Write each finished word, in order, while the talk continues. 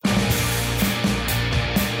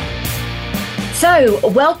So,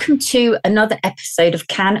 welcome to another episode of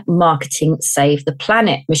Can Marketing Save the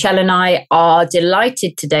Planet? Michelle and I are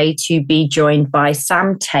delighted today to be joined by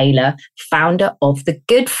Sam Taylor, founder of The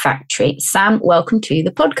Good Factory. Sam, welcome to the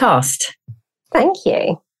podcast. Thank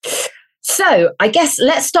you. So, I guess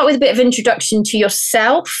let's start with a bit of introduction to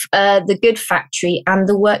yourself, The Good Factory, and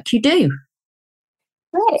the work you do.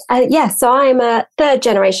 Right. So I'm a third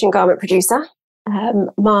generation garment producer.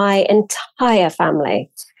 My entire family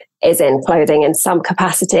is in clothing in some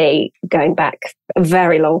capacity, going back a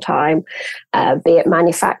very long time, be it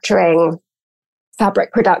manufacturing,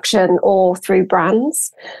 fabric production, or through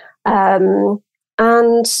brands. So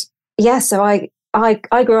I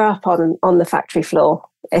grew up on the factory floor,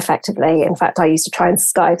 effectively. In fact, I used to try and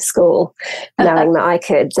Skype school, knowing that I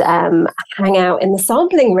could hang out in the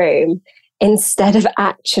sampling room instead of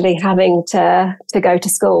actually having to go to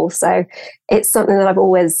school. So it's something that I've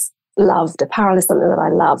always loved. Apparel is something that I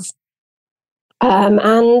love.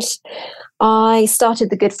 And I started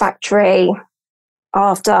The Good Factory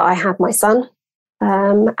after I had my son.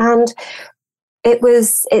 And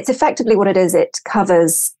it's effectively what it is. It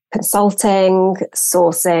covers consulting,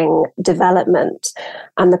 sourcing, development,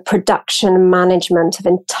 and the production management of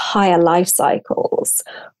entire life cycles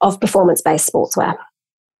of performance-based sportswear.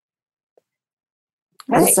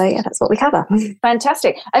 Right. And so, that's what we cover.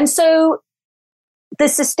 Fantastic. And so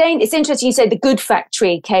it's interesting you say The Good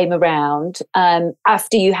Factory came around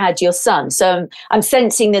after you had your son. So I'm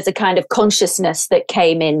sensing there's a kind of consciousness that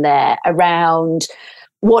came in there around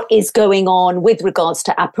what is going on with regards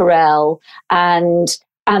to apparel and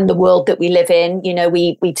the world that we live in. You know,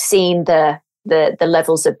 we've seen the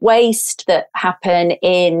levels of waste that happen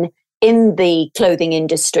in the clothing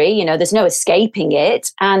industry. You know, there's no escaping it.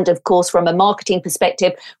 And of course, from a marketing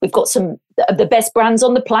perspective, we've got some of the best brands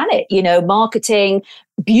on the planet, you know, marketing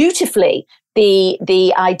beautifully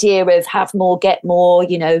the idea of have more, get more,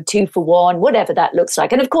 you know, 2 for 1, whatever that looks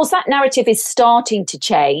like. And of course, that narrative is starting to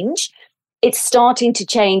change. It's starting to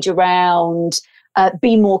change around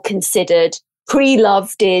be more considered.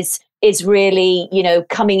 Pre-loved is really, you know,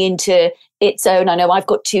 coming into its own. I know I've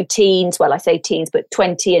got 2 teens. Well, I say teens, but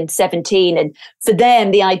 20 and 17. And for them,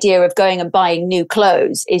 the idea of going and buying new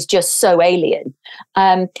clothes is just so alien.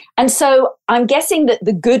 And so I'm guessing that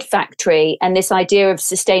The Good Factory and this idea of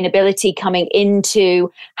sustainability coming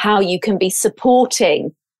into how you can be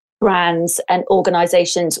supporting brands and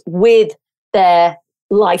organizations with their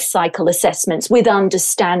life cycle assessments, with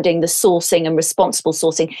understanding the sourcing and responsible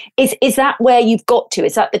sourcing. Is that where you've got to?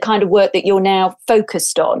 Is that the kind of work that you're now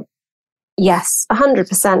focused on? Yes,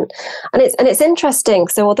 100%. And it's interesting.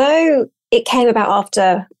 So although it came about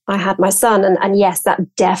after I had my son, and yes,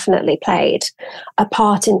 that definitely played a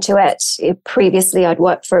part into it. Previously, I'd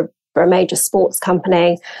worked for a major sports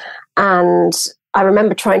company, and I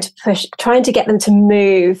remember trying to get them to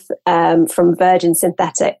move from virgin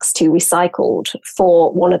synthetics to recycled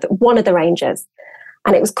for one of the ranges,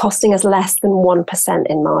 and it was costing us less than 1%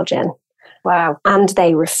 in margin. Wow! And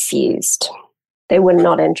they refused. They were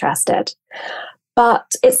not interested.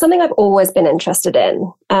 But it's something I've always been interested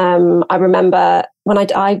in. I remember when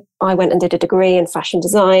I went and did a degree in fashion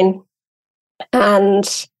design,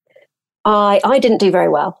 and I didn't do very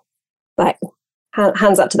well. Like,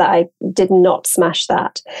 hands up to that, I did not smash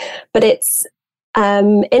that. But it's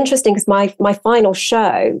interesting because my final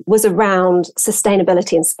show was around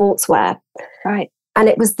sustainability in sportswear. Right. And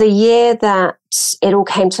it was the year that it all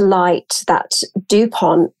came to light that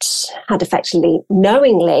DuPont had effectively,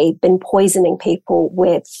 knowingly, been poisoning people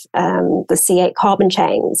with the C8 carbon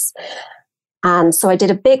chains. And so I did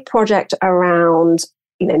a big project around,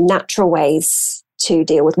 you know, natural ways to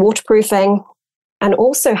deal with waterproofing, and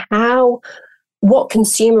also what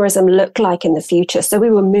consumerism looked like in the future. So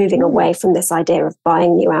we were moving away from this idea of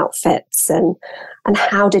buying new outfits, and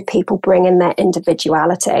how did people bring in their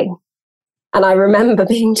individuality? And I remember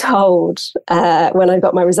being told when I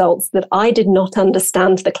got my results that I did not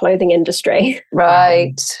understand the clothing industry.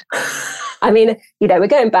 Right. I mean, you know, we're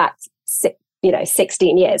going back,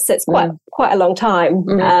 16 years. So it's quite a long time.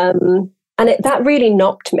 And that really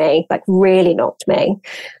knocked me, really knocked me.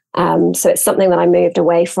 So it's something that I moved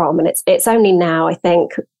away from. And it's only now, I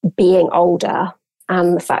think, being older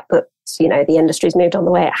and the fact that, you know, the industry's moved on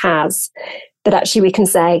the way it has, that actually we can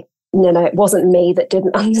say, no, it wasn't me that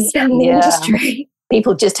didn't understand the industry.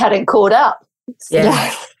 People just hadn't caught up.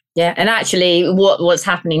 Yeah. And actually what's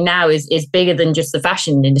happening now is bigger than just the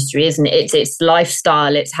fashion industry, isn't it? It's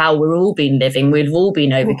lifestyle. It's how we're all been living. We've all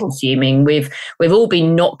been over consuming. We've all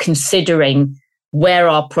been not considering where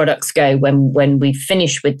our products go when we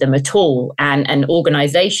finish with them at all. And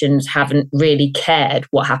organizations haven't really cared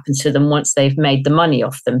what happens to them once they've made the money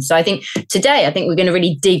off them. So I think today, we're going to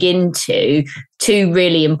really dig into two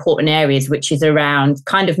really important areas, which is around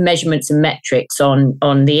kind of measurements and metrics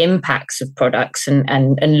on the impacts of products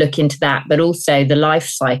and look into that, but also the life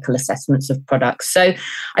cycle assessments of products. So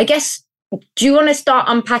I guess, do you want to start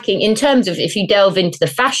unpacking in terms of, if you delve into the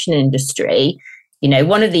fashion industry,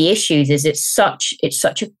 one of the issues is it's such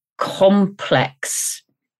a complex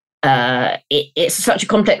it's such a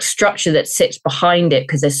complex structure that sits behind it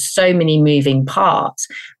because there's so many moving parts.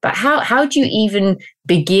 But how do you even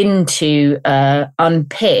begin to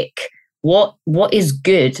unpick what is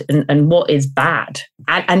good and what is bad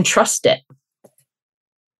and trust it?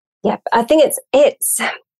 Yeah, I think it's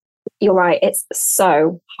you're right. It's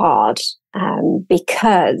so hard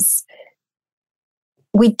because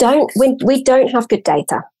we don't have good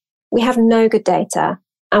data. We have no good data,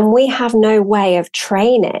 and we have no way of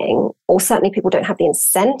training, or certainly people don't have the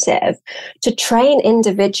incentive to train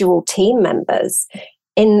individual team members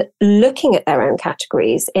in looking at their own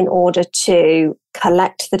categories in order to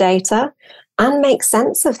collect the data and make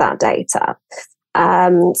sense of that data.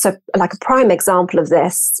 So like a prime example of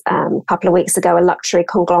this, a couple of weeks ago, a luxury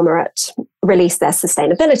conglomerate released their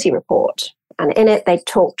sustainability report. And in it, they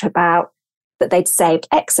talked about that they'd saved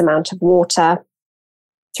X amount of water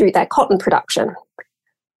through their cotton production.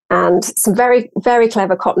 And some very, very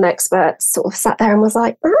clever cotton experts sort of sat there and was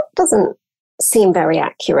like, that doesn't seem very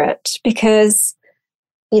accurate because,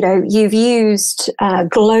 you've used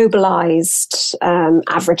globalized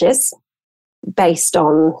averages based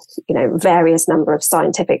on, various number of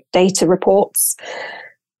scientific data reports,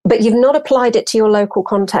 but you've not applied it to your local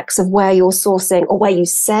context of where you're sourcing or where you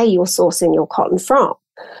say you're sourcing your cotton from,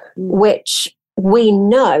 which we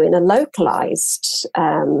know in a localized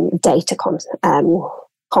data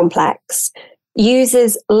complex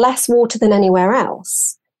uses less water than anywhere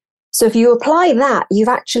else. So if you apply that, you've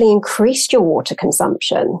actually increased your water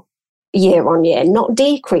consumption year on year, not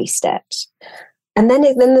decreased it. And then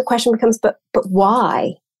the question becomes, but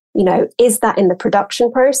why? Is that in the production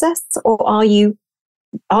process, or are you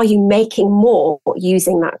making more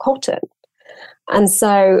using that cotton? And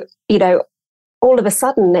so, all of a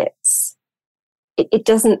sudden it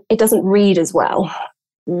doesn't read as well.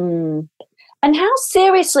 Mm. And how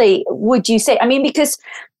seriously would you say? Because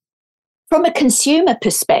from a consumer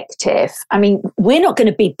perspective, we're not going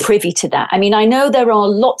to be privy to that. I know there are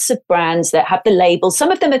lots of brands that have the labels.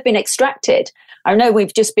 Some of them have been extracted. I know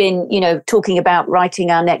we've just been, talking about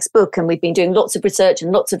writing our next book, and we've been doing lots of research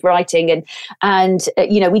and lots of writing. And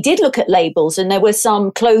we did look at labels, and there were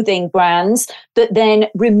some clothing brands that then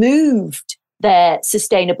removed their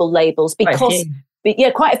sustainable labels because...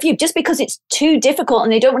 quite a few, just because it's too difficult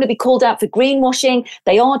and they don't want to be called out for greenwashing.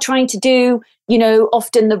 They are trying to do,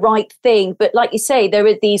 often the right thing. But like you say, there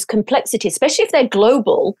are these complexities, especially if they're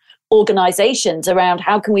global organizations, around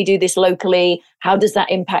how can we do this locally? How does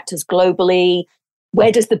that impact us globally?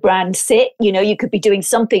 Where does the brand sit? You could be doing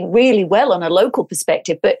something really well on a local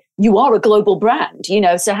perspective, but you are a global brand,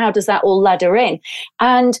 so how does that all ladder in?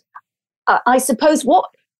 And I suppose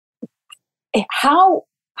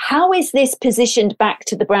how is this positioned back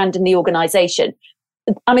to the brand and the organization?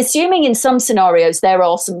 I'm assuming in some scenarios there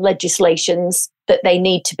are some legislations that they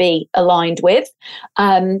need to be aligned with.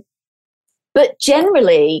 But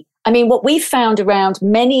generally, what we've found around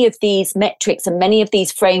many of these metrics and many of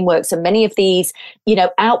these frameworks and many of these,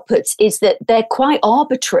 outputs is that they're quite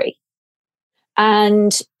arbitrary.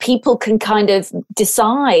 And people can kind of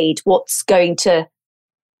decide what's going to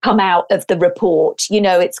come out of the report.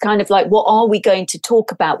 It's kind of like, what are we going to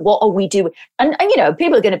talk about? What are we doing? And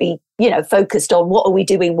people are going to be, focused on what are we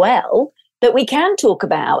doing well that we can talk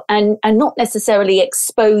about, and not necessarily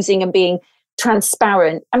exposing and being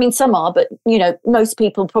transparent. Some are, but, most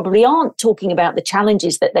people probably aren't talking about the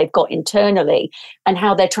challenges that they've got internally and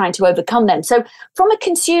how they're trying to overcome them. So from a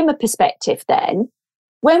consumer perspective, then,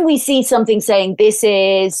 when we see something saying this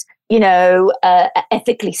is,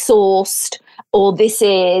 ethically sourced, or this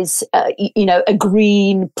is, a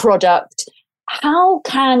green product, how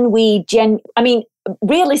can we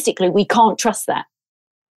realistically, we can't trust that.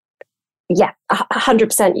 Yeah,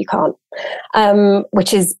 100% you can't,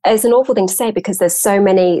 which is an awful thing to say because there's so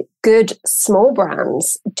many good small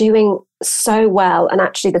brands doing so well, and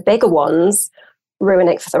actually the bigger ones ruin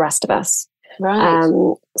it for the rest of us. Right.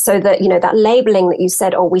 So that, that labeling that you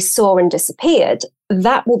said, we saw and disappeared,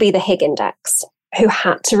 that will be the Higg Index, who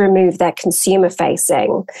had to remove their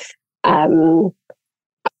consumer-facing tool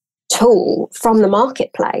from the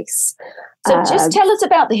marketplace. So just tell us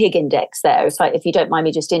about the Higg Index there, if you don't mind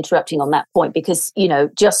me just interrupting on that point, because,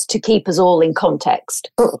 just to keep us all in context.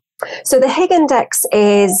 So the Higg Index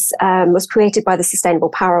was created by the Sustainable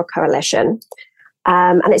Apparel Coalition.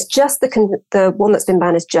 And it's just the one that's been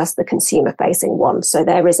banned is just the consumer-facing one. So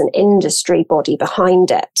there is an industry body behind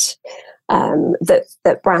it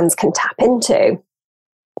that brands can tap into.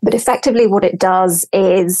 But effectively what it does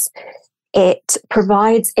is it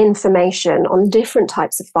provides information on different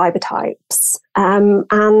types of fibre types,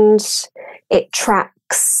 and it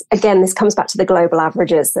tracks, again, this comes back to the global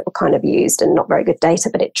averages that were kind of used and not very good data,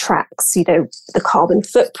 but it tracks, the carbon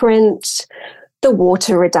footprint, the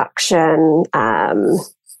water reduction, and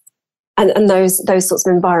those sorts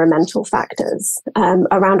of environmental factors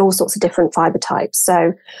around all sorts of different fibre types.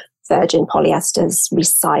 So virgin polyesters,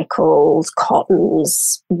 recycled,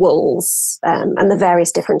 cottons, wools, and the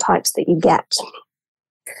various different types that you get.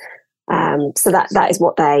 So that is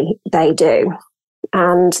what they do.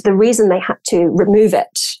 And the reason they had to remove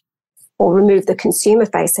it, or remove the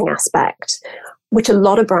consumer-facing aspect, which a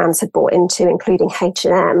lot of brands had bought into, including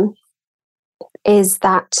H&M, is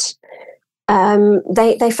that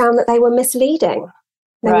they found that they were misleading.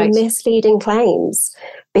 They were misleading claims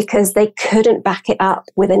because they couldn't back it up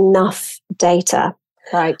with enough data.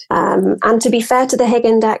 Right. And to be fair to the Higg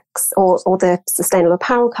Index or the Sustainable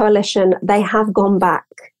Apparel Coalition, they have gone back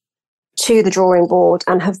to the drawing board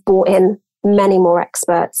and have brought in many more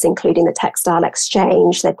experts, including the Textile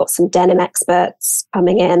Exchange. They've got some denim experts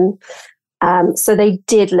coming in. So they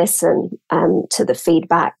did listen to the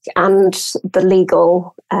feedback and the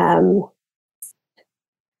legal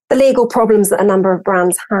problems that a number of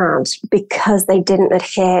brands had because they didn't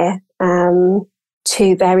adhere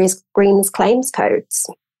to various Greens claims codes.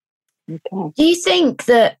 Okay. Do you think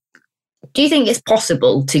it's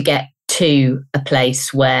possible to get to a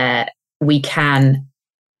place where we can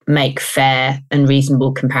make fair and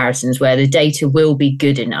reasonable comparisons, where the data will be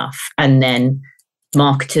good enough and then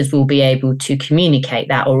marketers will be able to communicate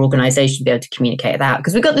that, or organizations will be able to communicate that?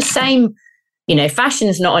 Because we've got the same,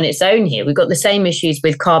 fashion's not on its own here. We've got the same issues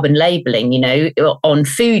with carbon labeling, on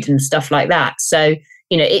food and stuff like that. So,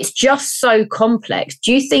 it's just so complex.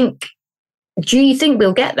 Do you think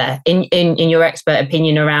we'll get there in your expert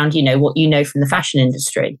opinion around, what you know from the fashion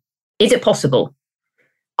industry? Is it possible?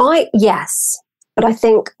 Yes, but I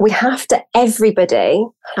think everybody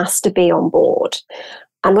has to be on board.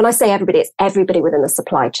 And when I say everybody, it's everybody within the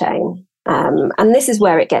supply chain. And this is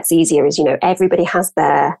where it gets easier is, everybody has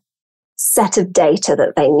their set of data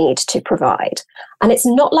that they need to provide. And it's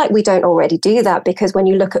not like we don't already do that, because when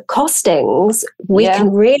you look at costings, we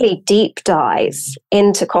can really deep dive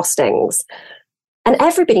into costings. And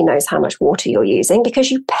everybody knows how much water you're using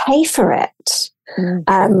because you pay for it.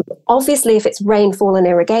 Obviously, if it's rainfall and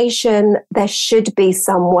irrigation, there should be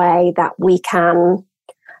some way that we can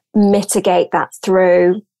mitigate that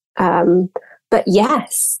through. But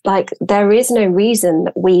yes, there is no reason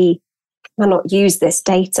that we cannot use this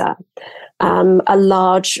data. A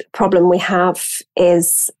large problem we have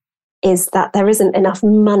is that there isn't enough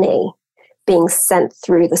money being sent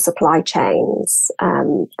through the supply chains.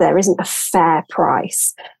 There isn't a fair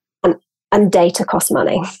price, and data costs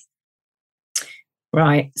money.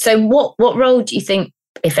 Right. So what role do you think,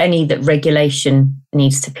 if any, that regulation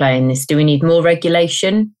needs to play in this? Do we need more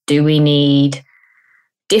regulation? Do we need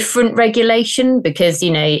different regulation? Because,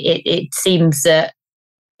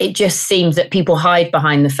 it just seems that people hide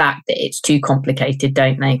behind the fact that it's too complicated,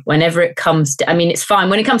 don't they? Whenever it comes to, it's fine.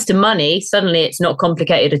 When it comes to money, suddenly it's not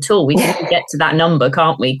complicated at all. We can get to that number,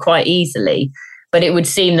 can't we, quite easily? But it would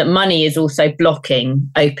seem that money is also blocking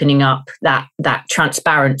opening up that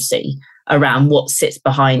transparency around what sits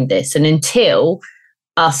behind this. And until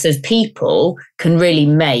us as people can really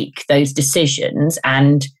make those decisions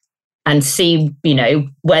and see,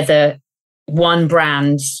 whether one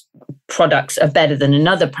brand's products are better than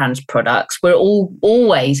another brand's products, we're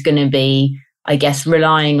always going to be, I guess,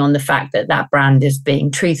 relying on the fact that that brand is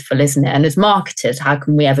being truthful, isn't it? And as marketers, how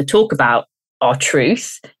can we ever talk about our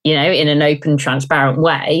truth, in an open, transparent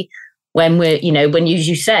way when we're, when, as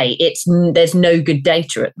you say, there's no good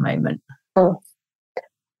data at the moment? Oh.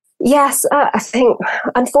 Yes, I think,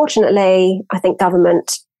 unfortunately,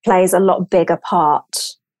 government plays a lot bigger part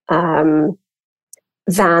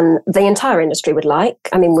than the entire industry would like.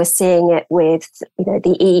 We're seeing it with,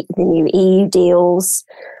 the new EU deals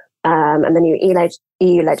and the new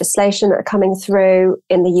EU legislation that are coming through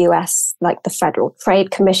in the US, like the Federal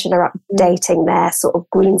Trade Commission are updating their sort of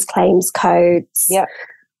Greens claims codes. Yeah.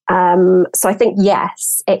 So I think,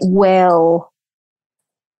 yes, it will.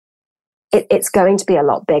 It's going to be a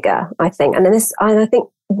lot bigger, I think. And I think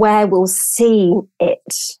where we'll see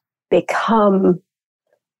it become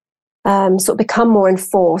more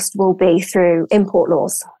enforced will be through import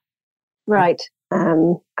laws. Right.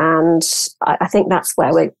 And I think that's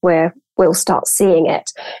where we'll start seeing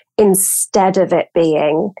it, instead of it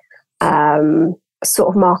being sort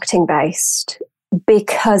of marketing based,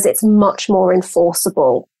 because it's much more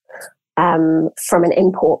enforceable from an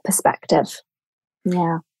import perspective.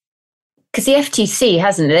 Yeah. Because the FTC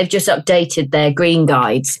hasn't, they've just updated their green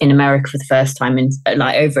guides in America for the first time in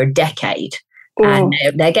like over a decade. And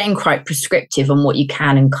they're getting quite prescriptive on what you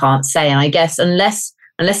can and can't say. And I guess unless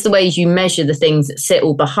the ways you measure the things that sit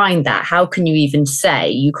all behind that, how can you even say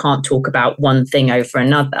you can't talk about one thing over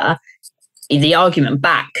another? The argument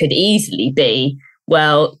back could easily be,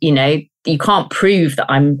 well, you know, you can't prove that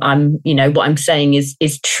I'm you know, what I'm saying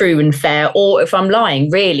is true and fair, or if I'm lying,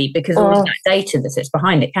 really, because there's no data that sits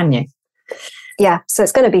behind it, can you? Yeah, so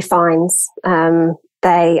it's going to be fines. The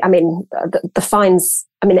fines,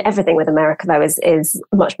 everything with America, though, is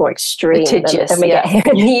much more extreme than we get here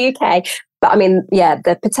in the UK. But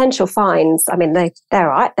the potential fines,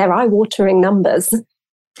 they're eye-watering numbers.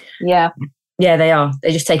 Yeah. Yeah, they are.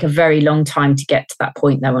 They just take a very long time to get to that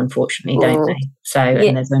point, though, unfortunately, don't they? So,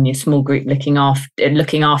 and there's only a small group looking after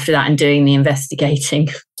that and doing the investigating.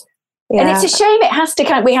 Yeah. And it's a shame it has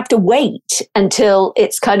to we have to wait until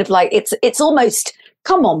it's kind of like, it's almost,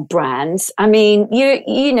 come on, brands. I mean,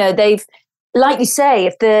 you know, they've, like you say,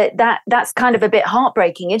 if that's kind of a bit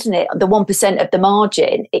heartbreaking, isn't it? The 1% of the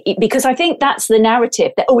margin, because I think that's the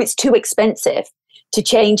narrative that, it's too expensive to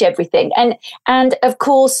change everything. And of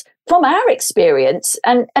course, from our experience,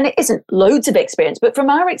 and it isn't loads of experience, but from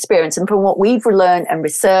our experience and from what we've learned and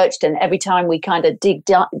researched, and every time we kind of dig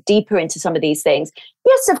deeper into some of these things,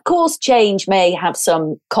 yes, of course, change may have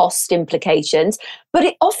some cost implications, but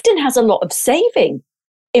it often has a lot of saving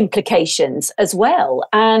implications as well.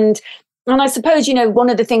 And I suppose, you know, one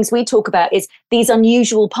of the things we talk about is these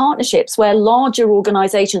unusual partnerships where larger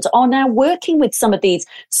organizations are now working with some of these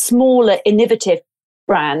smaller, innovative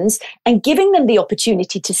brands and giving them the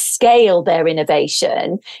opportunity to scale their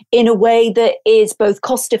innovation in a way that is both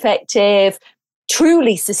cost effective,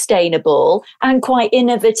 truly sustainable, and quite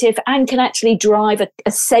innovative, and can actually drive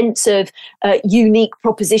a sense of unique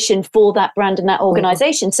proposition for that brand and that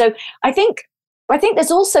organization. So I think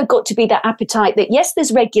there's also got to be that appetite that, yes,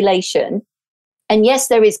 there's regulation, and yes,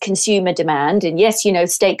 there is consumer demand, and yes, you know,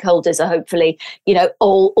 stakeholders are hopefully, you know,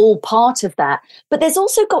 all part of that. But there's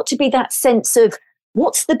also got to be that sense of,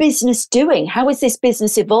 what's the business doing? How is this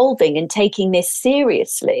business evolving and taking this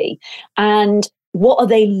seriously? And what are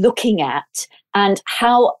they looking at? And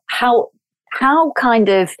how kind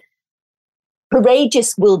of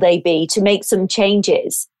courageous will they be to make some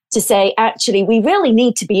changes to say, actually, we really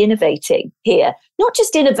need to be innovating here, not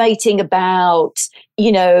just innovating about,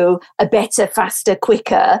 you know, a better, faster,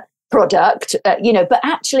 quicker product, you know, but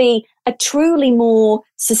actually a truly more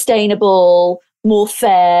sustainable, more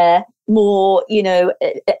fair, more, you know,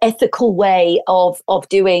 ethical way of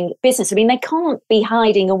doing business. I mean, they can't be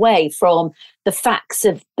hiding away from the facts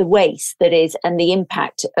of the waste that is and the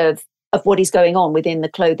impact of what is going on within the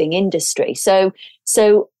clothing industry. So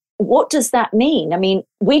what does that mean? I mean,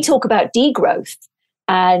 we talk about degrowth,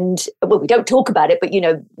 and we don't talk about it, but, you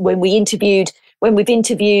know, when we've interviewed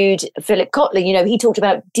Philip Kotler, you know, he talked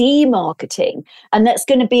about demarketing, and that's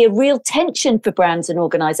going to be a real tension for brands and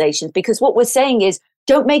organizations, because what we're saying is,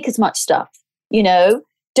 don't make as much stuff, you know,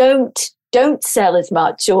 don't sell as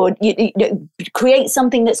much, or you know, create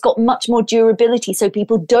something that's got much more durability so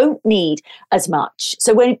people don't need as much.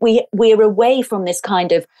 So when we're away from this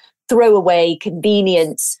kind of throwaway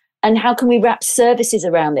convenience, and how can we wrap services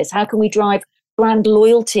around this? How can we drive brand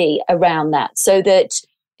loyalty around that? So that,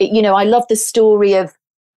 you know, I love the story of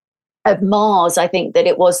Mars. I think that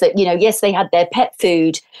it was that, you know, yes, they had their pet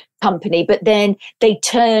food company, but then they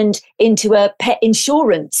turned into a pet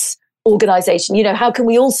insurance organization. You know, how can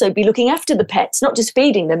we also be looking after the pets, not just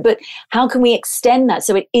feeding them, but how can we extend that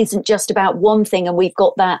so it isn't just about one thing, and we've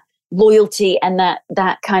got that loyalty and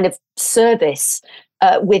that kind of service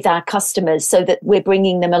with our customers, so that we're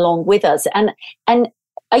bringing them along with us. And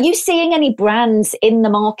are you seeing any brands in the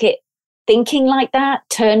market thinking like that,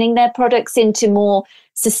 turning their products into more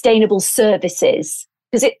sustainable services?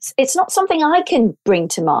 Because it's not something I can bring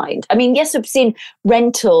to mind. I mean, yes, I've seen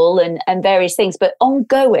rental and various things, but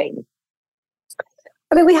ongoing.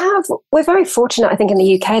 I mean, we're very fortunate, I think, in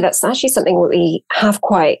the UK. That's actually something we have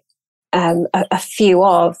quite a few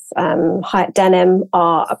of. Hyatt Denim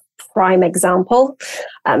are a prime example.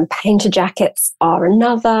 Painter Jackets are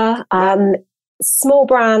another. Small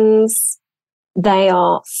brands, they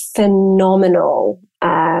are phenomenal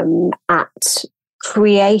at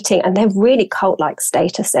creating, and they're really cult-like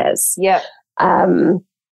statuses. Yeah.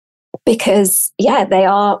 Because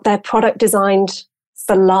they're product designed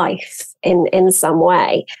for life in some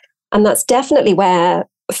way. And that's definitely where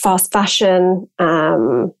fast fashion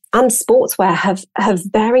and sportswear have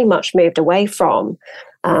very much moved away from.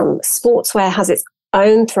 Sportswear has its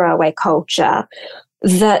own throwaway culture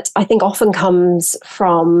that I think often comes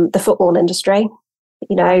from the football industry.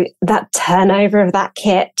 You know, that turnover of that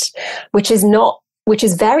kit, which is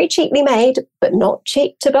very cheaply made, but not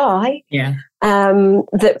cheap to buy. Yeah.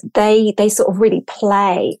 That they sort of really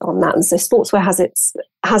play on that. And so sportswear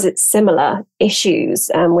has its similar issues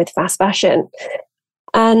with fast fashion.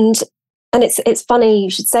 And it's funny you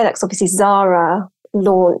should say that, because obviously Zara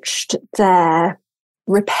launched their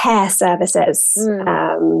repair services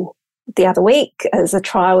the other week as a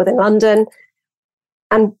trial within London.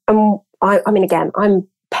 And I mean, again, I'm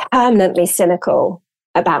permanently cynical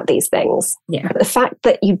about these things. Yeah. But the fact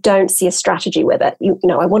that you don't see a strategy with it, you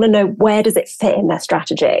know, I want to know, where does it fit in their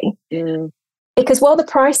strategy? Because while the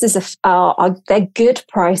prices are they're good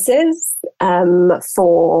prices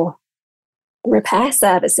for repair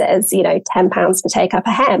services, you know, £10 to take up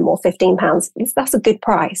a hem or £15, that's a good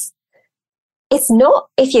price. It's not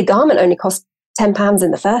if your garment only costs £10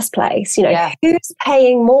 in the first place. You know, who's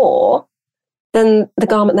paying more than the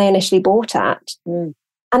garment they initially bought at?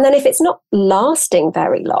 And then if it's not lasting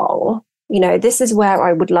very long, you know, this is where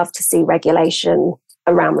I would love to see regulation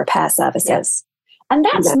around repair services. And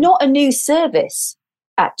that's not a new service,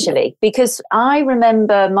 actually, because I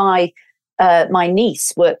remember my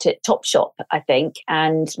niece worked at Topshop, I think,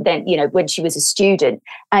 and then, you know, when she was a student,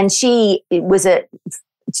 and she was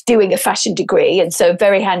doing a fashion degree, and so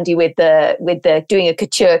very handy with the doing a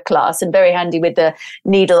couture class, and very handy with the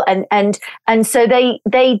needle, and so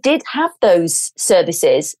they did have those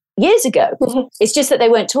services years ago. It's just that they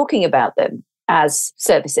weren't talking about them as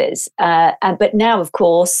services, but now, of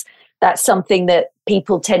course, that's something that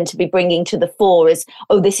people tend to be bringing to the fore as,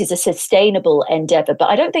 oh, this is a sustainable endeavor, but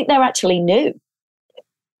I don't think they're actually new.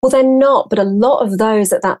 Well, they're not, but a lot of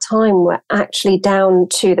those at that time were actually down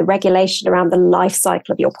to the regulation around the life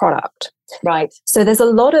cycle of your product. Right. So there's a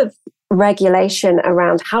lot of regulation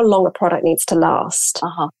around how long a product needs to last.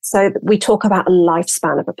 So we talk about a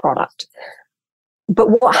lifespan of a product.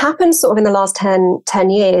 But what happened sort of in the last 10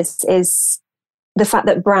 years is the fact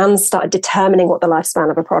that brands started determining what the lifespan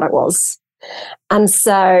of a product was. And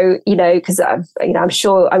so, you know, because you know,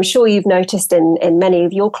 I'm sure you've noticed in many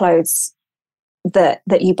of your clothes that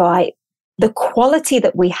you buy, the quality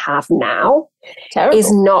that we have now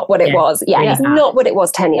is not what it was. It's not what it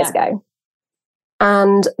was 10 years ago.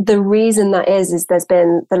 And the reason that is there's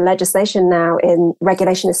been the legislation now in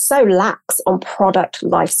regulation is so lax on product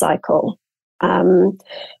life cycle.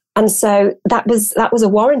 And so that was a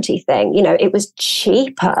warranty thing. You know, it was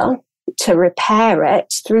cheaper to repair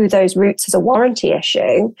it through those routes as a warranty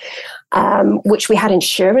issue, which we had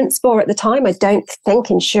insurance for at the time. I don't think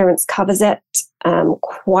insurance covers it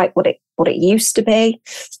quite what it used to be.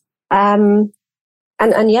 And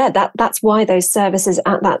that's why those services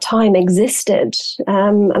at that time existed,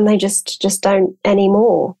 and they just don't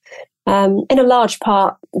anymore. In a large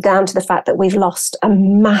part down to the fact that we've lost a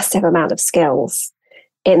massive amount of skills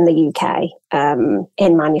in the UK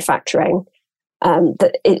in manufacturing.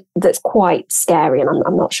 That's quite scary, and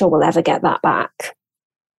I'm not sure we'll ever get that back.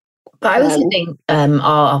 But I also think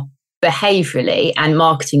our behaviourally, and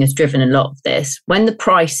marketing has driven a lot of this, when the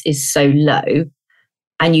price is so low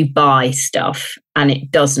and you buy stuff and it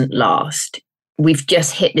doesn't last, we've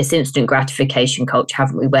just hit this instant gratification culture,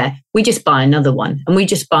 haven't we, where we just buy another one and we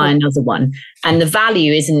just buy another one, and the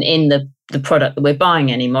value isn't in the product that we're buying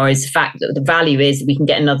anymore. Is the fact that the value is we can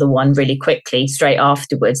get another one really quickly straight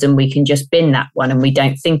afterwards, and we can just bin that one, and we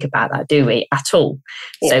don't think about that, do we, at all?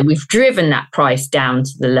 So we've driven that price down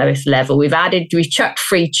to the lowest level. We've chucked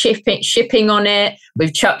free shipping on it,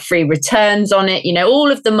 we've chucked free returns on it, you know, all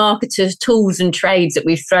of the marketers' tools and trades that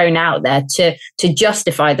we've thrown out there to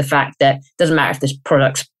justify the fact that it doesn't matter if this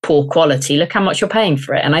product's poor quality, look how much you're paying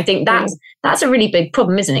for it. And I think that's a really big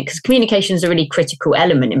problem, isn't it? Because communication is a really critical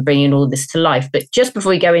element in bringing all this to life. But just before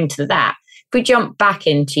we go into that, if we jump back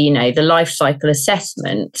into, you know, the life cycle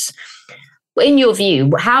assessments, in your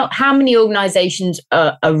view, how many organisations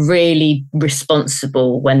are really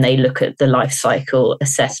responsible when they look at the life cycle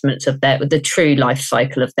assessments of the true life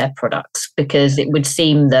cycle of their products? Because it would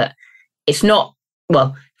seem that it's not,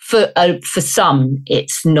 well, for some,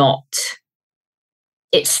 it's not.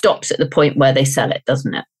 It stops at the point where they sell it,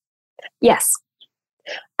 doesn't it? Yes.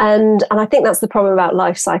 And I think that's the problem about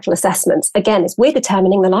life cycle assessments. Again, is we're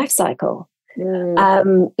determining the life cycle. You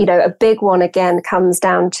know, a big one, again, comes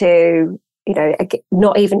down to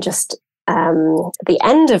not even just the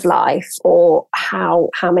end of life or how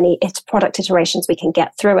many product iterations we can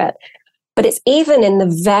get through it, but it's even in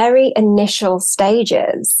the very initial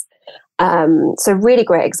stages. So really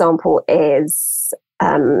great example is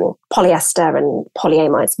polyester and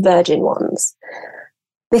polyamides, virgin ones,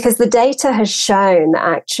 because the data has shown that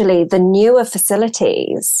actually the newer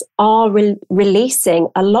facilities are releasing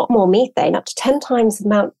a lot more methane, up to 10 times the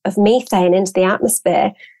amount of methane into the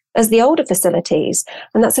atmosphere as the older facilities.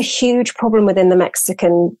 And that's a huge problem within the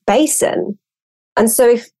Mexican basin. And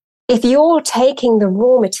so if you're taking the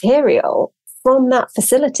raw material from that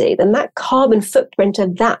facility, then that carbon footprint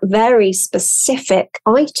of that very specific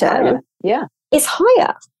item is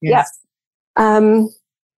higher. Yes. And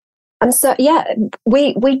so,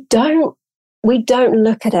 we don't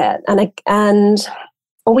look at it,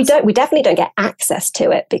 we definitely don't get access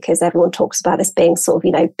to it, because everyone talks about this being sort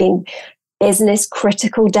of, being business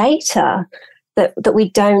critical data that we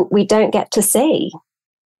don't get to see.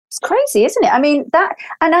 It's crazy, isn't it? I mean,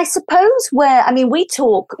 and I suppose we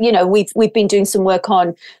talk, we've been doing some work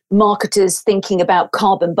on marketers thinking about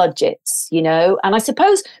carbon budgets, and I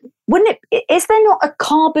suppose, is there not a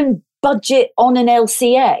carbon budget on an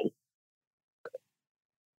LCA?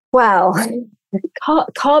 Well,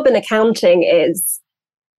 carbon accounting is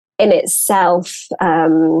in itself,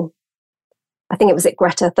 I think it was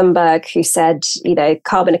Greta Thunberg who said,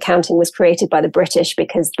 carbon accounting was created by the British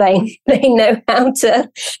because they know how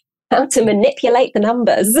to manipulate the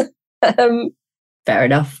numbers. Fair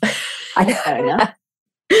enough. I know. Fair enough.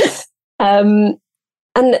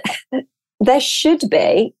 And there should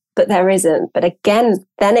be, but there isn't. But again,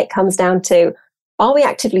 then it comes down to, are we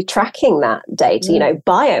actively tracking that data?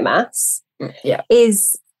 Biomass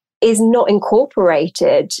is not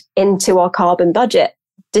incorporated into our carbon budget,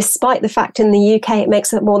 despite the fact in the UK it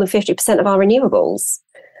makes up more than 50% of our renewables.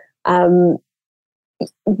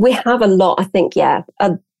 We have a lot, I think,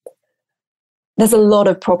 there's a lot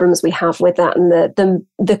of problems we have with that, and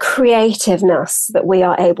the creativeness that we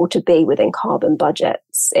are able to be within carbon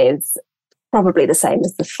budgets is probably the same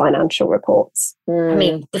as the financial reports. I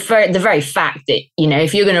mean, the very fact that,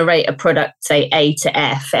 if you're going to rate a product, say A to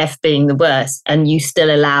F being the worst, and you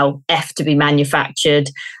still allow F to be manufactured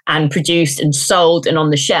and produced and sold and on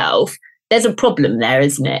the shelf, there's a problem there,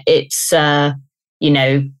 isn't it? It's,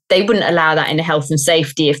 they wouldn't allow that in health and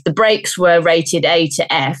safety. If the brakes were rated A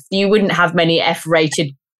to F, you wouldn't have many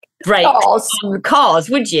F-rated brakes on the cars,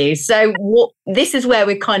 would you? So this is where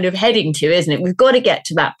we're kind of heading to, isn't it? We've got to get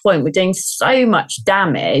to that point. We're doing so much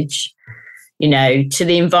damage, to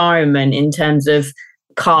the environment in terms of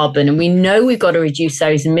carbon, and we know we've got to reduce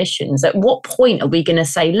those emissions. At what point are we going to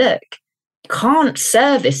say, look, you can't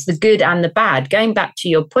service the good and the bad? Going back to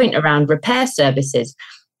your point around repair services,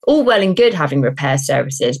 all well and good having repair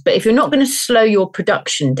services, but if you're not going to slow your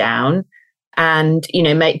production down and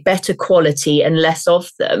make better quality and less of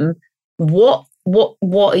them, what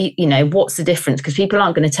what's the difference? Because people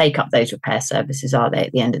aren't going to take up those repair services, are they,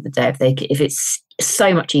 at the end of the day, if it's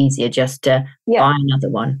so much easier just to buy another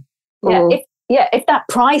one? If that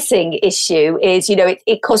pricing issue is,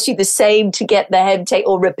 it costs you the same to get the hem take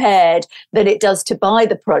or repaired than it does to buy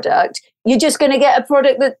the product, you're just going to get a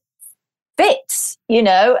product that fits,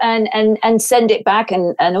 and send it back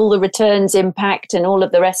and all the returns impact and all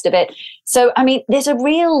of the rest of it. So, I mean,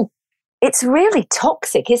 it's really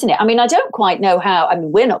toxic, isn't it? I mean, I don't quite know how,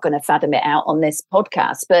 we're not going to fathom it out on this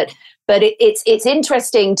podcast, but it's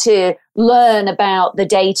interesting to learn about the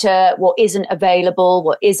data, what isn't available,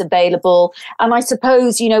 what is available. And I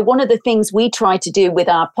suppose, one of the things we try to do with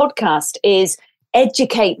our podcast is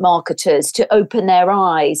educate marketers to open their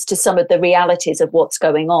eyes to some of the realities of what's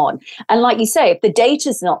going on. And like you say, if the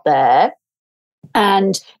data's not there,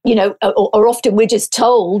 and, or often we're just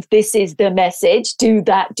told this is the message, do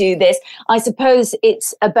that, do this. I suppose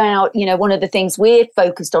it's about, one of the things we're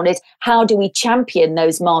focused on is how do we champion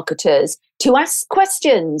those marketers to ask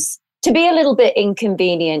questions, to be a little bit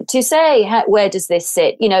inconvenient, to say, where does this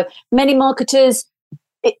sit? Many marketers,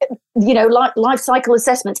 life cycle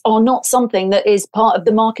assessments are not something that is part of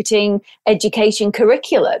the marketing education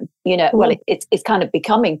curriculum. Well, it's kind of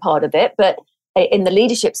becoming part of it, but in the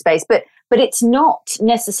leadership space, but it's not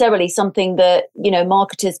necessarily something that,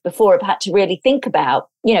 marketers before have had to really think about.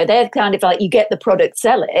 They're kind of like, you get the product,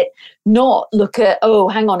 sell it, not look at, oh,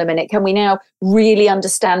 hang on a minute, can we now really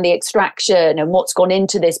understand the extraction and what's gone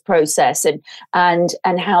into this process and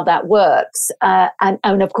how that works,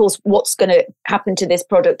 and of course what's going to happen to this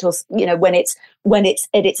product, or when it's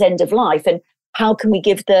at its end of life, and how can we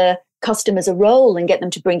give the customers a role and get them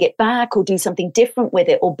to bring it back or do something different with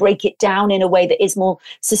it, or break it down in a way that is more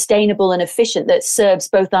sustainable and efficient, that serves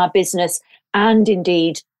both our business and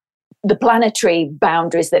indeed the planetary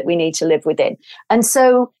boundaries that we need to live within. And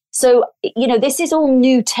so this is all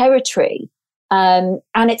new territory, and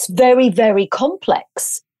it's very, very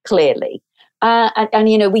complex, clearly.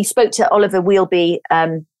 And we spoke to Oliver Wheelby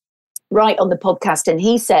right on the podcast, and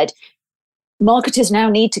he said, marketers now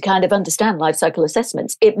need to kind of understand life cycle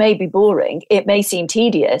assessments. It may be boring, it may seem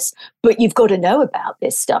tedious, but you've got to know about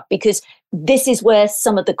this stuff because this is where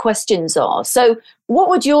some of the questions are. So what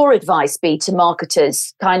would your advice be to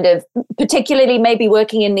marketers, kind of particularly maybe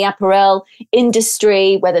working in the apparel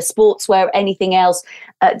industry, whether sportswear, anything else,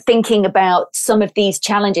 thinking about some of these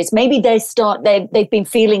challenges? Maybe they've been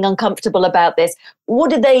feeling uncomfortable about this.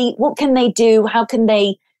 What can they do? How can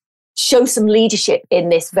they show some leadership in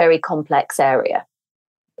this very complex area?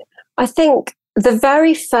 I think the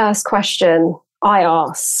very first question I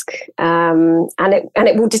ask, and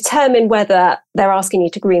it will determine whether they're asking you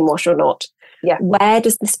to greenwash or not. Yeah. Where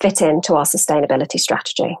does this fit into our sustainability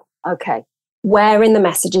strategy? Okay. Where in the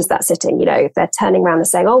message is that sitting? If they're turning around and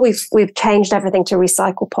saying, "Oh, we've changed everything to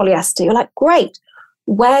recycle polyester," you're like, "Great.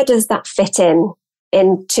 Where does that fit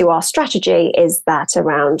into our strategy? Is that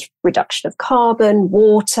around reduction of carbon,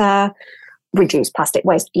 water, reduce plastic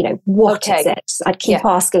waste? What is it?" I'd keep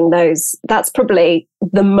asking those. That's probably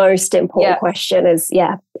the most important question is,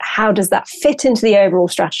 how does that fit into the overall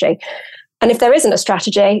strategy? And if there isn't a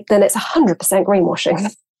strategy, then it's 100%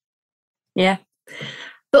 greenwashing. Yeah.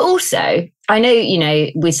 But also, I know,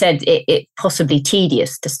 we said it possibly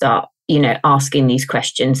tedious to start, asking these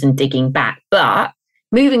questions and digging back. But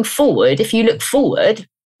moving forward, if you look forward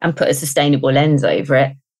and put a sustainable lens over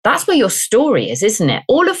it, that's where your story is, isn't it?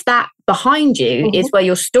 All of that behind you is where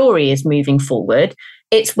your story is moving forward.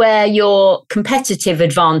 It's where your competitive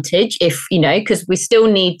advantage, because we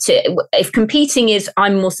still need to, if competing is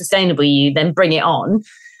I'm more sustainable than you, then bring it on.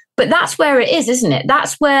 But that's where it is, isn't it?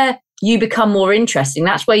 That's where you become more interesting.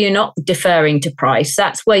 That's where you're not deferring to price.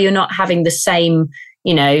 That's where you're not having the same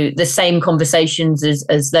conversations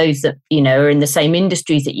as those that, are in the same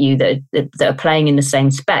industries that you, that are playing in the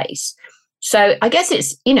same space. So I guess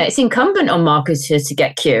it's incumbent on marketers to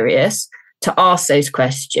get curious, to ask those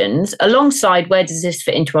questions alongside where does this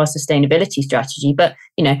fit into our sustainability strategy? But,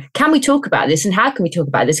 can we talk about this and how can we talk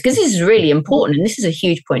about this? Because this is really important and this is a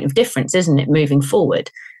huge point of difference, isn't it, moving forward?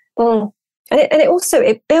 Mm. And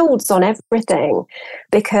it builds on everything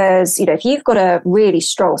because, if you've got a really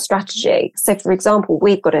strong strategy, so for example,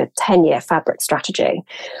 we've got a 10-year fabric strategy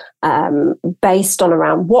based on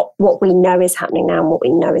around what we know is happening now and what we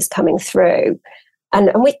know is coming through. And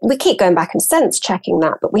we keep going back and sense checking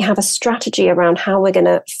that, but we have a strategy around how we're going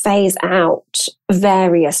to phase out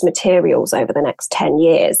various materials over the next 10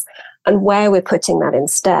 years and where we're putting that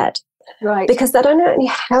instead. Right. Because that only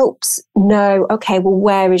helps know, okay, well,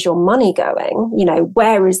 where is your money going?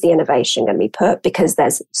 Where is the innovation going to be put? Because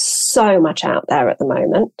there's so much out there at the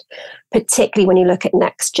moment, particularly when you look at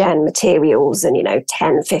next gen materials and,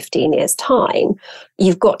 10, 15 years time,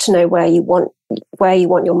 you've got to know where you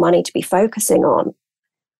want your money to be focusing on.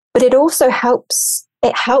 But it also helps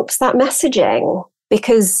that messaging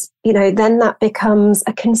because, then that becomes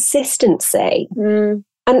a consistency.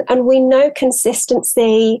 And we know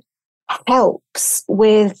consistency helps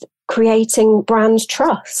with creating brand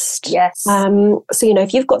trust. Yes. So,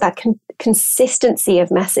 if you've got that consistency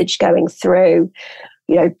of message going through,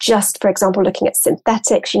 just for example, looking at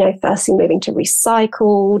synthetics, firstly moving to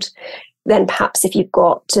recycled, then perhaps if you've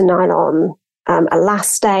got a nylon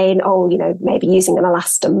elastane, maybe using an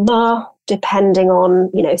elastomer, depending on,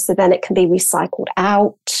 so then it can be recycled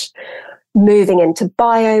out, moving into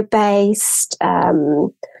bio-based,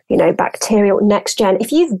 bacterial, next gen.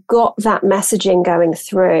 If you've got that messaging going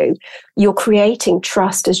through, you're creating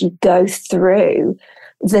trust as you go through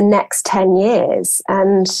the next 10 years.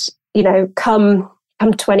 And, come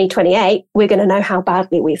 2028, we're going to know how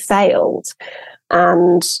badly we've failed.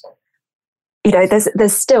 And,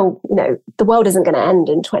 there's still, the world isn't going to end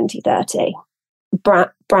in 2030.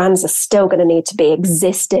 Brands are still going to need to be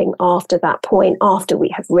existing after that point, after we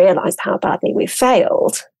have realized how badly we've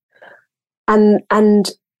failed. And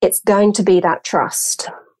it's going to be that trust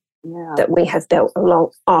that we have built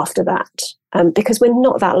along after that, because we're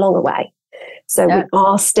not that long away. So we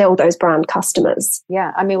are still those brand customers.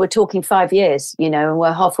 Yeah. I mean, we're talking 5 years, and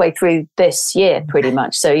we're halfway through this year pretty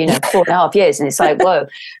much. So, 4.5 years. And it's like, whoa.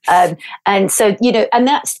 And so, and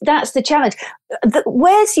that's the challenge.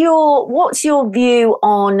 What's your view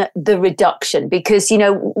on the reduction? Because,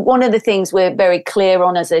 one of the things we're very clear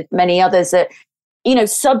on, as many others, that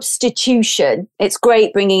substitution, it's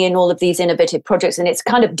great bringing in all of these innovative projects and it's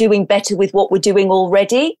kind of doing better with what we're doing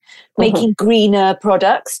already, making greener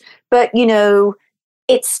products. But,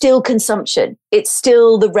 it's still consumption. It's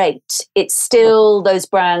still the rate. It's still those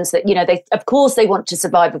brands that, they, of course they want to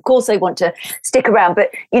survive. Of course they want to stick around.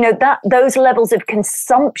 But, that those levels of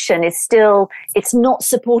consumption is still, it's not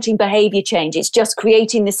supporting behavior change. It's just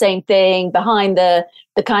creating the same thing behind the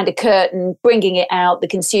kind of curtain, bringing it out. The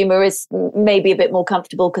consumer is maybe a bit more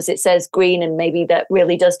comfortable because it says green, and maybe that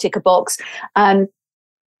really does tick a box.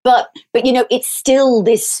 But it's still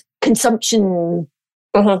this consumption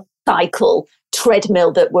cycle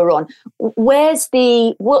treadmill that we're on.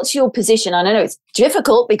 What's your position? And I know it's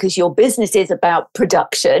difficult because your business is about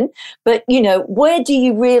production, but where do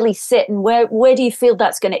you really sit, and where do you feel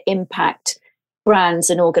that's going to impact brands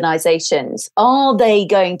and organizations? Are they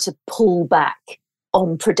going to pull back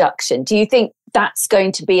on production? Do you think that's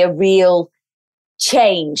going to be a real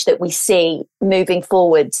change that we see moving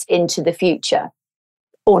forwards into the future,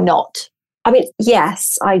 or not? I mean,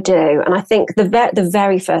 yes, I do. And I think the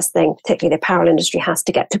very first thing, particularly the apparel industry, has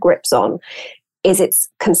to get to grips on is its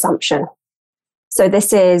consumption. So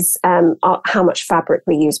this is how much fabric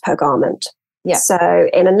we use per garment. Yeah. So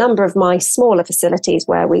in a number of my smaller facilities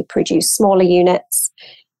where we produce smaller units,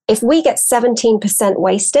 if we get 17%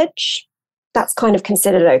 wastage, that's kind of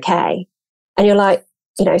considered okay. And you're like,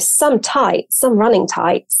 some running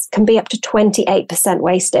tights can be up to 28%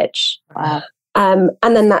 wastage. Wow. And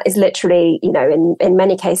then that is literally, in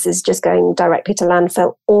many cases, just going directly to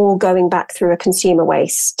landfill or going back through a consumer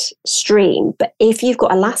waste stream. But if you've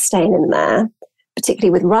got elastane in there,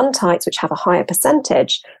 particularly with run tights, which have a higher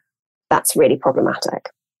percentage, that's really problematic.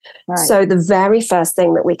 Right. So the very first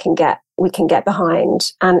thing that we can get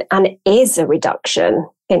behind, and it is a reduction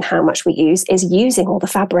in how much we use, is using all the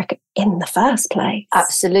fabric in the first place.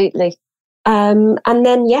 Absolutely. And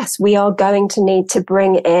then, yes, we are going to need to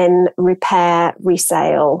bring in repair,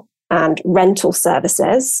 resale, and rental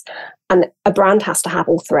services. And a brand has to have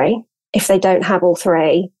all three. If they don't have all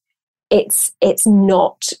three, it's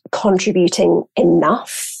not contributing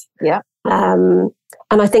enough. Yeah. And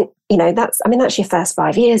I think, that's your first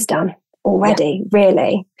 5 years done already,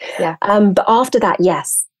 really. Yeah. But after that,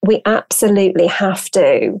 yes, we absolutely have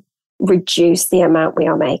to reduce the amount we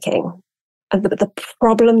are making. The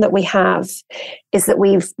problem that we have is that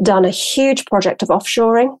we've done a huge project of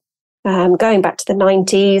offshoring, going back to the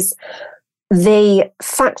 90s. The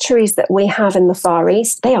factories that we have in the Far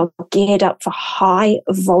East, they are geared up for high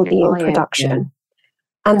volume production.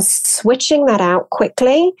 Yeah. And switching that out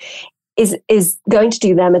quickly is going to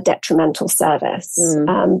do them a detrimental service.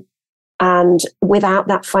 And without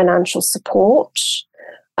that financial support,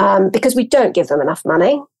 because we don't give them enough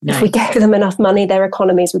money. No. If we gave them enough money, their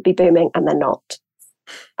economies would be booming, and they're not.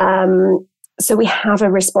 So we have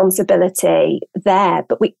a responsibility there,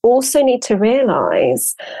 but we also need to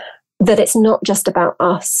realise that it's not just about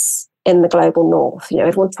us in the global north.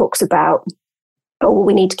 Everyone talks about,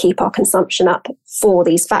 we need to keep our consumption up for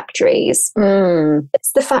these factories.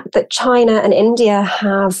 It's the fact that China and India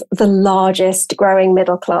have the largest growing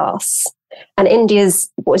middle class, and India's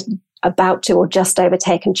was about to or just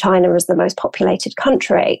overtaken China as the most populated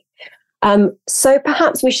country. So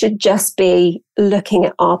perhaps we should just be looking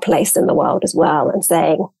at our place in the world as well and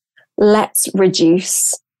saying, let's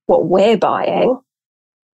reduce what we're buying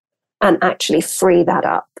and actually free that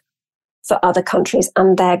up for other countries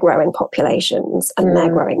and their growing populations and their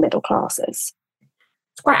growing middle classes.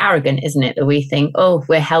 It's quite arrogant, isn't it, that we think,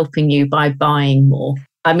 we're helping you by buying more.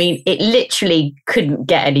 I mean, it literally couldn't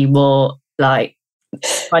get any more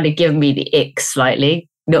kind of give me the ick slightly.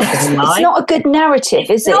 Not gonna lie. It's not a good narrative,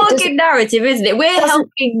 is it? Not a good narrative, isn't it? We're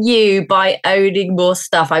helping you by owning more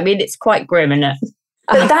stuff. I mean, it's quite grim, isn't it?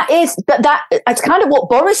 But that's kind of what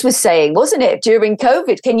Boris was saying, wasn't it? During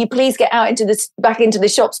COVID, can you please get out back into the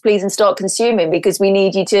shops, please, and start consuming, because we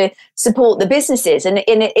need you to support the businesses. And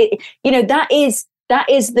that is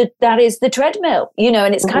the treadmill,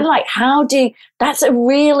 and it's kind of like,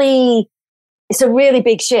 it's a really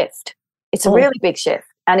big shift. It's a really big shift,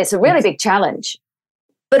 and it's a really big challenge.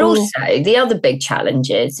 But also the other big challenge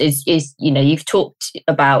is you've talked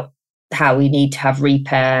about how we need to have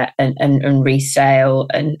repair and resale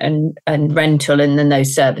and rental and then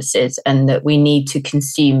those services, and that we need to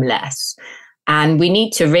consume less. And we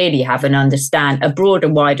need to really have a broader,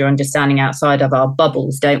 wider understanding outside of our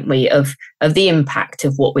bubbles, don't we, of the impact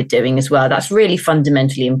of what we're doing as well. That's really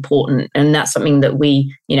fundamentally important. And that's something that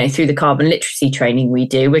we, through the carbon literacy training we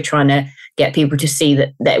do, we're trying to get people to see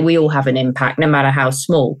that we all have an impact, no matter how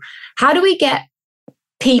small. How do we get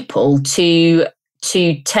people to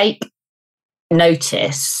take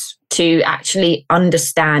notice, to actually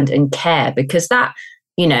understand and care? Because that,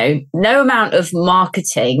 no amount of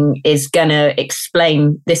marketing is going to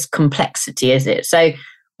explain this complexity, is it? So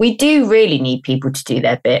we do really need people to do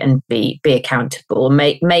their bit and be accountable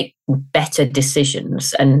and make better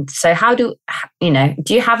decisions. And so do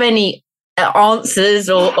you have any answers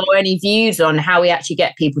or any views on how we actually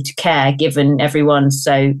get people to care, given everyone's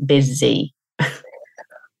so busy?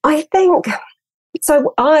 I think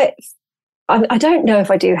so. I don't know if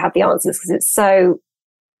I do have the answers, because it's so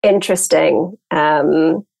interesting.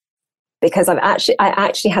 Because I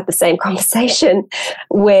actually had the same conversation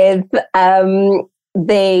with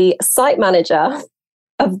the site manager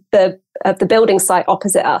of the building site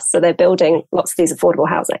opposite us. So they're building lots of these affordable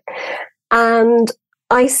housing, and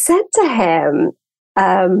I said to him,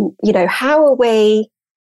 how are we?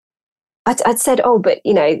 I'd said, oh, but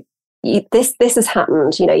this has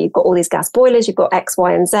happened. You've got all these gas boilers, you've got X,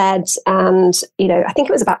 Y, and Z, and I think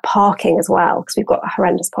it was about parking as well, because we've got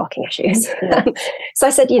horrendous parking issues. Yeah. So I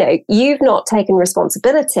said, you've not taken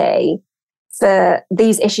responsibility for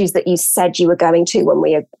these issues that you said you were going to,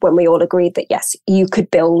 when we all agreed that yes, you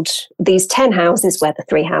could build these 10 houses where the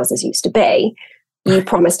 3 houses used to be. You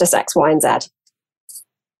promised us X, Y, and Z,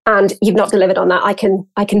 and you've not delivered on that. I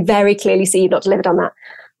can very clearly see you've not delivered on that.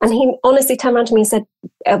 And he honestly turned around to me and said,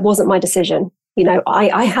 it wasn't my decision.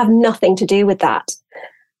 I have nothing to do with that.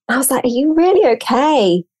 I was like, are you really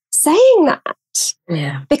okay saying that?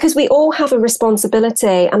 Yeah. Because we all have a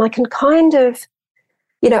responsibility. And I can kind of,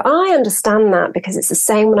 I understand that, because it's the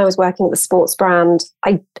same when I was working at the sports brand.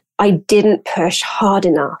 I didn't push hard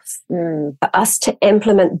enough for us to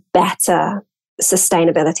implement better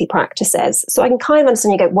sustainability practices. So I can kind of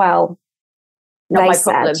understand. You go, well, not my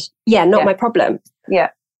problem. Yeah, not my problem. Yeah.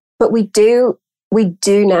 But we do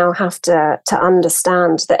now have to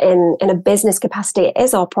understand that in a business capacity, it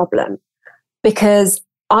is our problem, because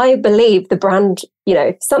I believe the brand,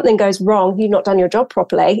 if something goes wrong, you've not done your job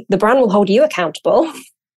properly, the brand will hold you accountable.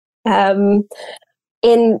 And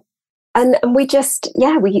we just,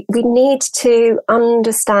 we need to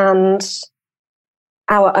understand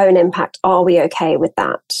our own impact. Are we okay with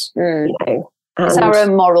that? It's our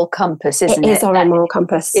own moral compass, isn't it? It is our own moral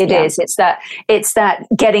compass. It is. It's that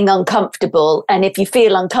getting uncomfortable. And if you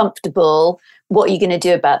feel uncomfortable, what are you going to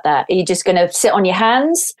do about that? Are you just going to sit on your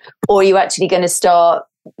hands, or are you actually going to start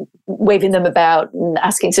waving them about and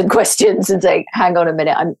asking some questions and saying, hang on a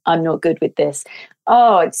minute, I'm not good with this?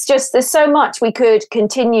 Oh, it's just, there's so much we could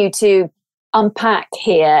continue to unpack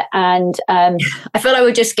here. And I feel like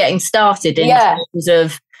we're just getting started in terms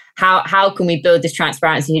of how can we build this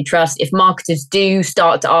transparency and trust. If marketers do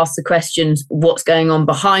start to ask the questions, what's going on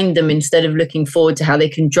behind them, instead of looking forward to how they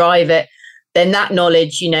can drive it, then that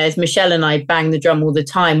knowledge, as Michelle and I bang the drum all the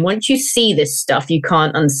time, once you see this stuff, you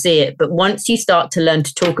can't unsee it. But once you start to learn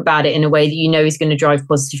to talk about it in a way that is going to drive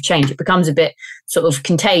positive change, it becomes a bit sort of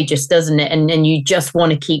contagious, doesn't it? And you just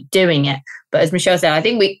want to keep doing it. But as Michelle said, I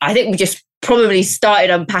think we just probably started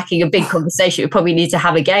unpacking a big conversation we probably need to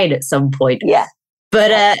have again at some point. Yeah.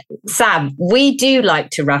 But Sam, we do like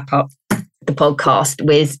to wrap up the podcast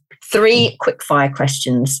with 3 quickfire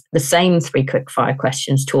questions, the same 3 quickfire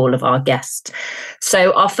questions to all of our guests.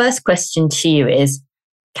 So our first question to you is,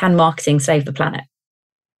 can marketing save the planet?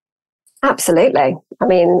 Absolutely. I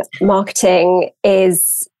mean, marketing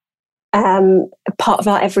is part of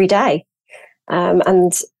our everyday.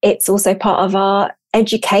 And it's also part of our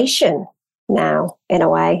education now, in a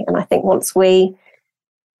way. And I think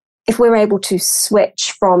if we're able to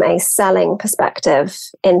switch from a selling perspective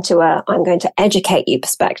into a I'm going to educate you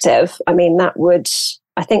perspective, I think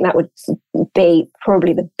that would be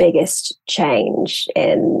probably the biggest change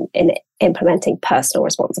in implementing personal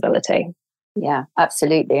responsibility. Yeah,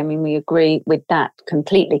 absolutely. I mean, we agree with that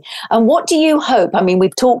completely. And what do you hope? I mean,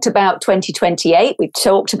 we've talked about 2028. We've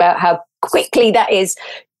talked about how quickly that is.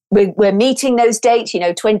 We're meeting those dates,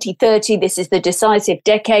 2030. This is the decisive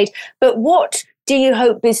decade. But what do you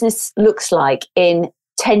hope business looks like in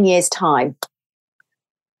 10 years' time?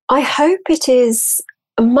 I hope it is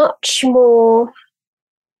much more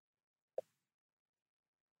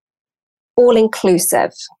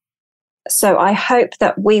all-inclusive. So I hope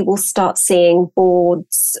that we will start seeing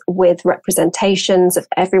boards with representations of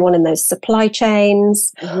everyone in those supply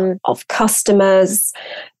chains, of customers,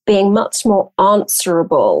 being much more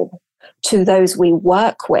answerable to those we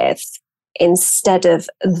work with, instead of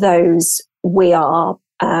those we are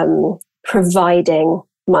providing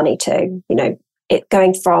money to. It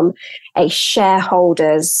going from a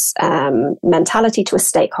shareholders mentality to a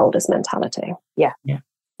stakeholders mentality. Yeah.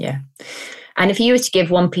 And if you were to give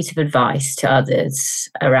one piece of advice to others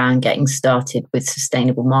around getting started with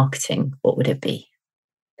sustainable marketing, what would it be?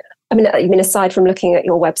 I mean, aside from looking at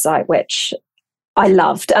your website, which I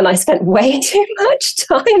loved, and I spent way too much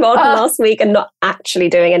time on last week and not actually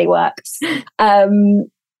doing any work.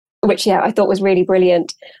 which I thought was really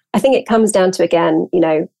brilliant. I think it comes down to, again,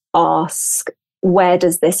 ask, where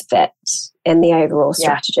does this fit in the overall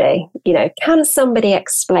strategy? Can somebody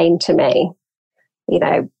explain to me,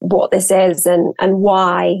 what this is and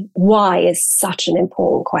why is such an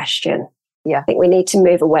important question. Yeah. I think we need to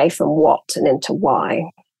move away from what and into why.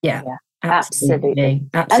 Yeah. Absolutely.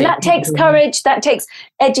 And that takes courage, that takes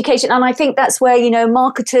education. And I think that's where,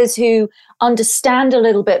 marketers who understand a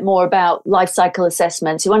little bit more about life cycle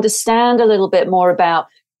assessments, who understand a little bit more about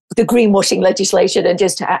the greenwashing legislation and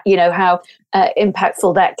just, how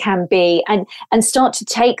impactful that can be, and start to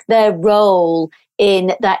take their role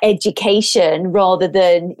in that education rather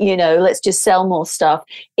than, let's just sell more stuff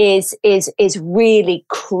is really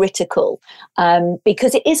critical,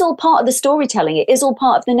 because it is all part of the storytelling. It is all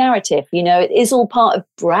part of the narrative. It is all part of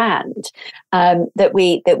brand that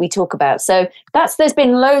we talk about. So there's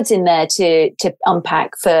been loads in there to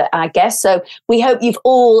unpack for our guests. So we hope you've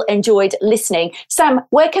all enjoyed listening. Sam,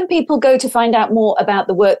 where can people go to find out more about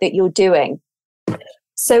the work that you're doing?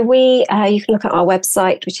 So you can look at our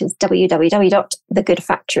website, which is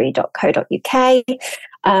www.thegoodfactory.co.uk.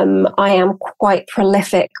 I am quite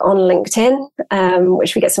prolific on LinkedIn,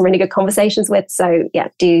 which we get some really good conversations with. So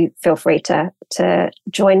do feel free to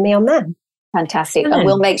join me on there. Fantastic. And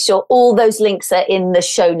we'll make sure all those links are in the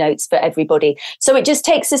show notes for everybody. So it just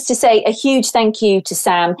takes us to say a huge thank you to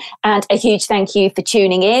Sam and a huge thank you for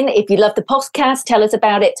tuning in. If you love the podcast, tell us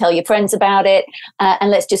about it, tell your friends about it,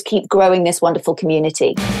 and let's just keep growing this wonderful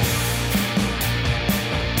community.